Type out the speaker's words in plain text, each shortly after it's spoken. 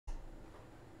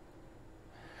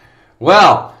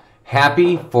Well,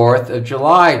 happy 4th of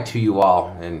July to you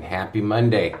all, and happy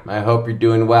Monday. I hope you're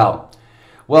doing well.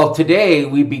 Well, today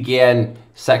we begin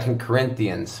 2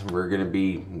 Corinthians. We're going to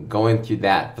be going through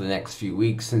that for the next few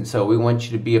weeks, and so we want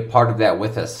you to be a part of that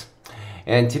with us.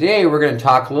 And today we're going to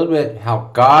talk a little bit how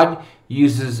God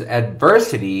uses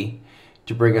adversity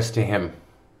to bring us to Him.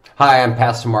 Hi, I'm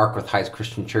Pastor Mark with Heights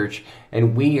Christian Church,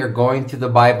 and we are going through the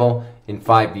Bible in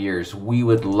 5 years. We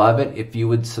would love it if you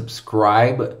would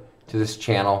subscribe to this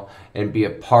channel and be a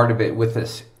part of it with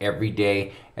us every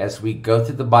day as we go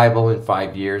through the Bible in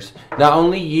 5 years. Not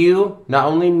only you, not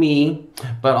only me,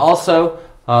 but also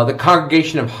the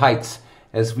congregation of Heights,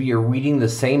 as we are reading the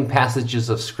same passages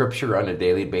of Scripture on a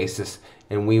daily basis,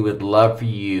 and we would love for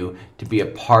you to be a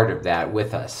part of that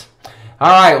with us. All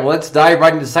right, well, let's dive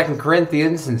right into 2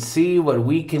 Corinthians and see what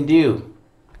we can do.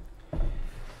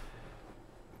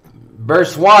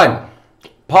 Verse 1.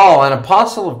 Paul, an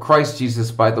apostle of Christ Jesus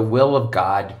by the will of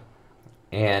God,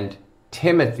 and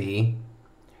Timothy,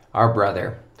 our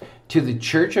brother, to the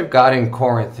church of God in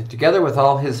Corinth, together with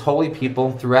all his holy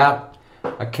people throughout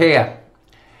Achaia.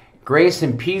 Grace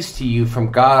and peace to you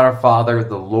from God our Father,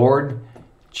 the Lord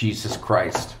Jesus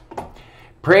Christ.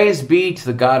 Praise be to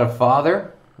the God of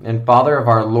Father and Father of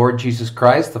our Lord Jesus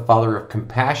Christ, the Father of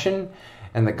compassion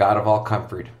and the God of all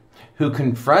comfort, who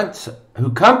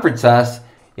comforts us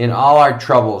in all our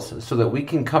troubles, so that we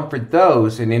can comfort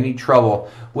those in any trouble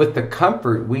with the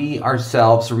comfort we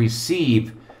ourselves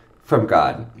receive from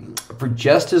God. For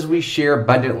just as we share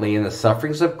abundantly in the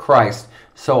sufferings of Christ,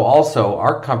 so also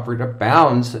our comfort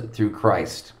abounds through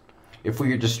Christ. If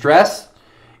we are distressed,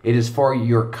 it is for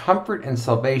your comfort and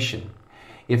salvation.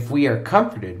 If we are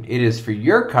comforted, it is for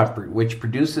your comfort, which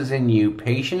produces in you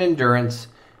patient endurance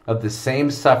of the same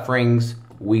sufferings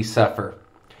we suffer.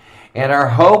 And our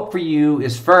hope for you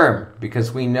is firm,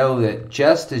 because we know that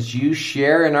just as you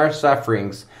share in our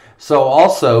sufferings, so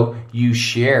also you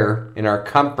share in our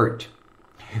comfort.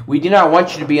 We do not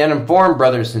want you to be uninformed,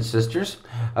 brothers and sisters,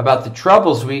 about the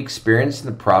troubles we experienced in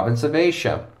the province of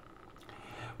Asia.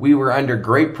 We were under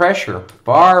great pressure,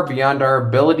 far beyond our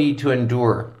ability to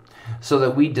endure, so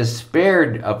that we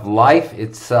despaired of life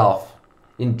itself.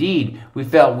 Indeed, we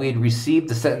felt we had received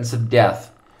the sentence of death.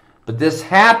 But this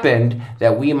happened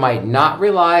that we might not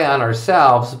rely on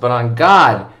ourselves, but on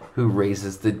God who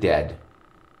raises the dead.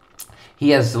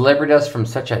 He has delivered us from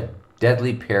such a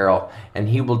deadly peril, and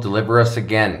He will deliver us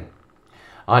again.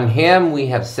 On Him we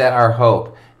have set our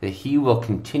hope, that He will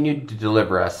continue to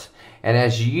deliver us. And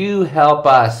as you help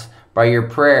us by your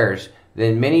prayers,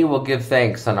 then many will give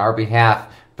thanks on our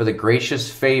behalf for the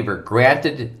gracious favor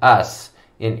granted us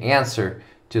in answer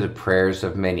to the prayers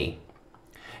of many.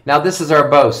 Now this is our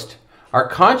boast. Our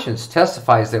conscience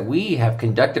testifies that we have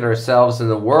conducted ourselves in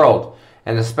the world,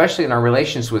 and especially in our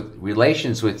relations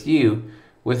with you,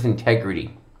 with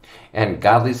integrity and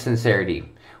godly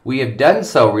sincerity. We have done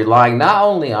so relying not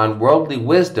only on worldly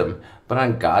wisdom, but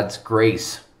on God's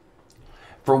grace.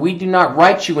 For we do not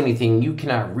write you anything you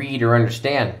cannot read or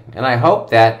understand. And I hope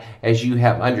that, as you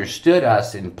have understood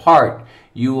us in part,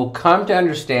 you will come to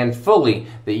understand fully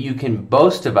that you can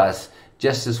boast of us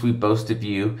just as we boast of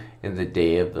you in the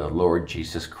day of the Lord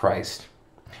Jesus Christ.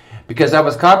 Because I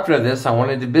was confident of this, I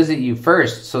wanted to visit you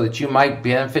first, so that you might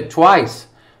benefit twice.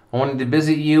 I wanted to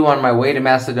visit you on my way to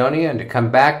Macedonia, and to come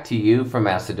back to you from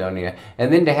Macedonia,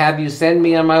 and then to have you send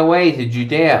me on my way to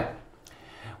Judea.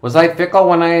 Was I fickle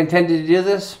when I intended to do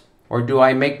this? Or do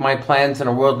I make my plans in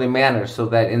a worldly manner, so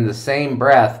that in the same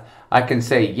breath I can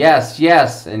say yes,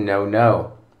 yes, and no,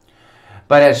 no?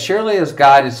 But as surely as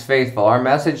God is faithful, our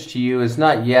message to you is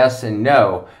not yes and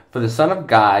no, for the Son of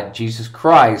God, Jesus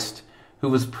Christ, who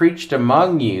was preached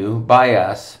among you by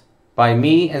us, by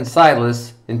me and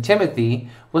Silas and Timothy,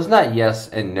 was not yes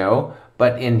and no,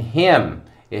 but in Him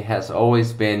it has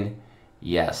always been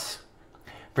yes.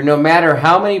 For no matter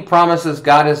how many promises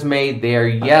God has made, they are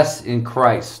yes in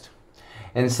Christ.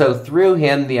 And so through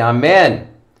Him the Amen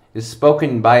is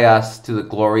spoken by us to the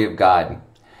glory of God.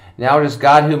 Now it is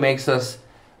God who makes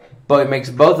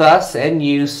both us and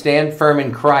you stand firm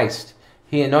in Christ.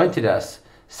 He anointed us,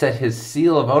 set His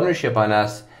seal of ownership on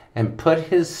us, and put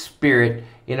His Spirit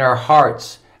in our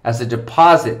hearts as a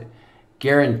deposit,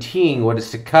 guaranteeing what is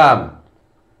to come.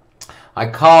 I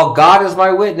call God as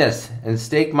my witness and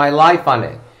stake my life on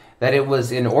it, that it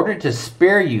was in order to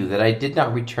spare you that I did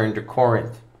not return to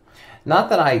Corinth. Not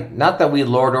that we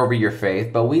lord over your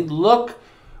faith, but we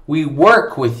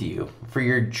work with you for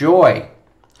your joy,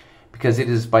 because it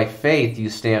is by faith you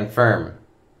stand firm.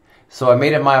 So I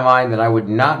made up my mind that I would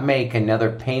not make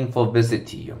another painful visit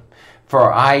to you.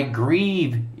 For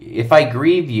if I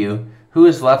grieve you, Who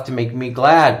is left to make me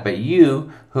glad but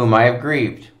you, whom I have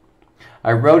grieved?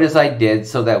 I wrote as I did,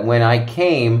 so that when I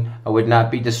came, I would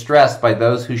not be distressed by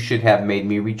those who should have made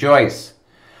me rejoice.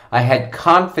 I had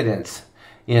confidence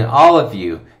in all of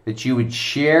you that you would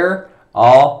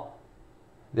all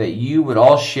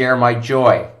share my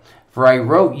joy. For I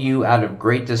wrote you out of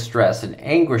great distress and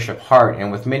anguish of heart and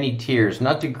with many tears,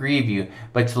 not to grieve you,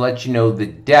 but to let you know the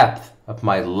depth of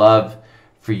my love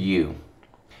for you.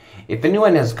 If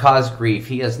anyone has caused grief,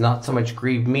 he has not so much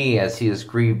grieved me as he has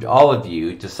grieved all of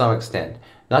you to some extent,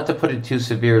 not to put it too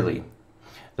severely.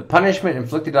 The punishment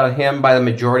inflicted on him by the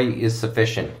majority is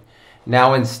sufficient.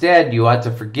 Now instead you ought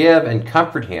to forgive and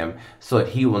comfort him, so that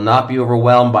he will not be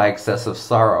overwhelmed by excessive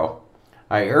sorrow.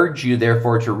 I urge you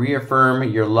therefore to reaffirm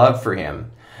your love for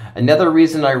him. Another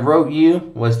reason I wrote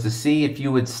you was to see if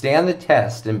you would stand the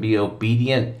test and be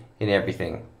obedient in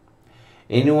everything.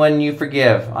 Anyone you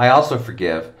forgive, I also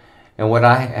forgive. And what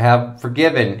I have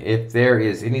forgiven, if there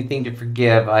is anything to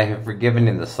forgive, I have forgiven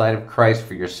in the sight of Christ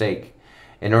for your sake,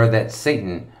 in order that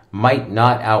Satan might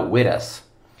not outwit us,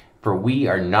 for we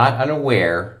are not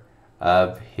unaware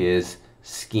of his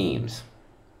schemes.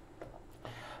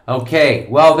 Okay,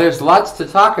 well, there's lots to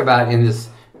talk about in this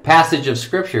passage of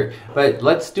Scripture, but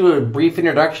let's do a brief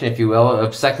introduction, if you will,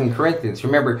 of 2 Corinthians.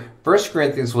 Remember, 1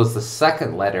 Corinthians was the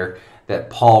second letter that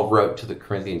Paul wrote to the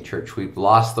Corinthian church. We've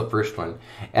lost the first one.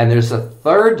 And there's a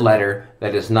third letter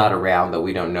that is not around that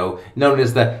we don't know, known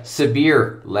as the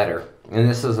severe letter. And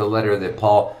this is a letter that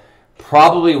Paul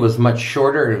probably was much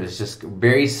shorter. It was just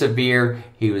very severe.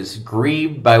 He was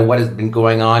grieved by what has been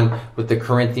going on with the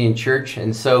Corinthian church.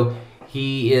 And so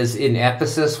he is in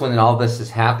Ephesus when all this is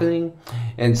happening.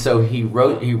 And so he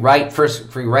writes 1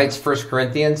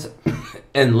 Corinthians,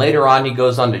 and later on he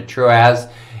goes on to Troas,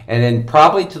 and then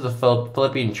probably to the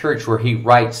Philippian church, where he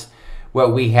writes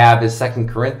what we have as 2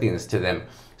 Corinthians to them.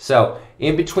 So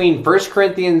in between 1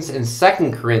 Corinthians and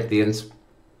 2 Corinthians,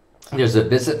 there's a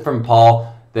visit from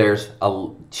Paul. There's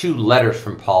two letters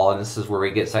from Paul, and this is where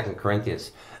we get 2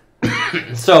 Corinthians.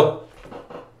 So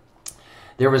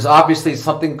there was obviously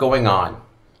something going on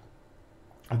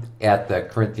at the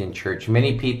Corinthian church.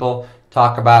 Many people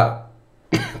talk about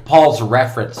Paul's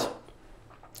reference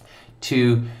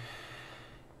to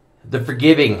the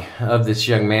forgiving of this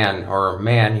young man, or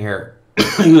man here,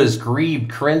 who has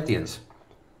grieved Corinthians.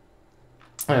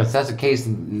 And if that's the case,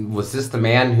 was this the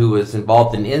man who was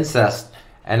involved in incest?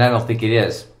 And I don't think it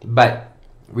is. But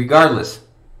regardless,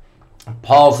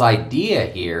 Paul's idea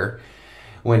here,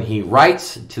 when he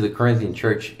writes to the Corinthian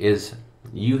church, is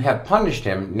you have punished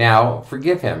him, now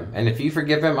forgive him. And if you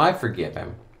forgive him, I forgive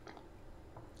him.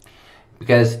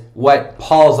 Because what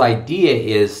Paul's idea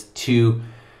is, to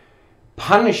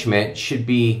punishment should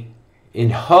be in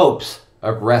hopes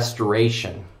of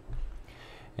restoration,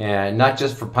 and not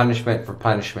just for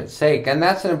punishment's sake. And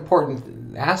that's an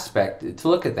important aspect to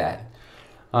look at that.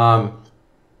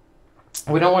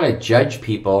 We don't want to judge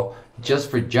people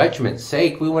just for judgment's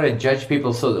sake. We want to judge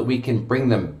people so that we can bring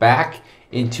them back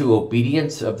into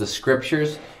obedience of the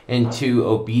Scriptures, into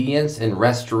obedience and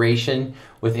restoration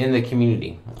within the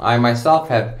community. I myself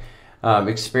have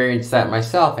experienced that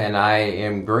myself, and I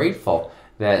am grateful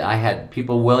that I had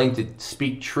people willing to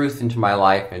speak truth into my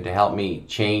life and to help me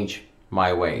change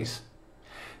my ways.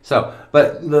 So,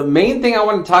 but the main thing I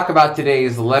want to talk about today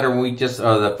is the letter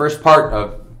the first part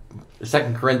of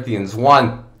 2 Corinthians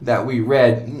 1 that we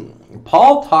read.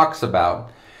 Paul talks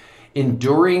about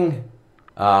enduring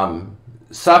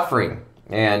suffering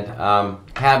and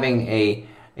having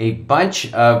a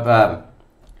bunch of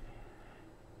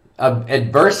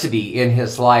adversity in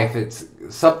his life. It's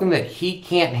something that he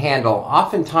can't handle.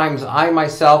 Oftentimes, I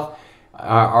myself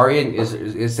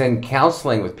is in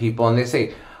counseling with people, and they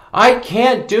say, I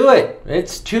can't do it.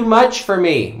 It's too much for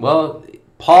me. Well,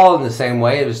 Paul, in the same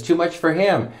way, it was too much for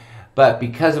him. But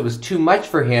because it was too much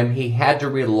for him, he had to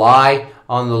rely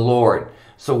on the Lord.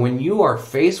 So when you are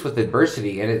faced with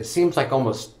adversity, and it seems like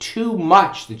almost too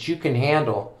much that you can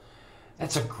handle,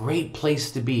 that's a great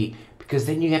place to be, because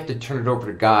then you have to turn it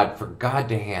over to God for God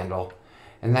to handle.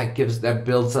 And that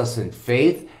builds us in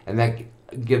faith, and that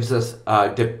gives us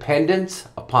dependence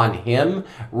upon Him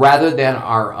rather than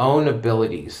our own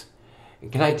abilities.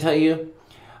 And can I tell you,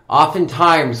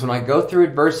 oftentimes when I go through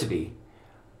adversity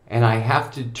and I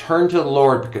have to turn to the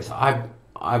Lord because I'm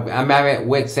at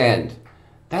wit's end,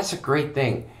 that's a great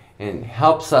thing, and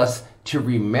helps us to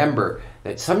remember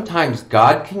that sometimes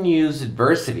God can use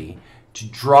adversity to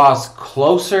draw us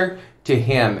closer to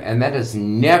Him, and that is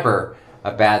never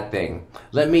a bad thing.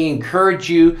 Let me encourage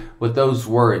you with those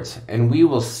words, and we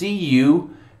will see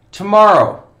you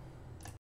tomorrow.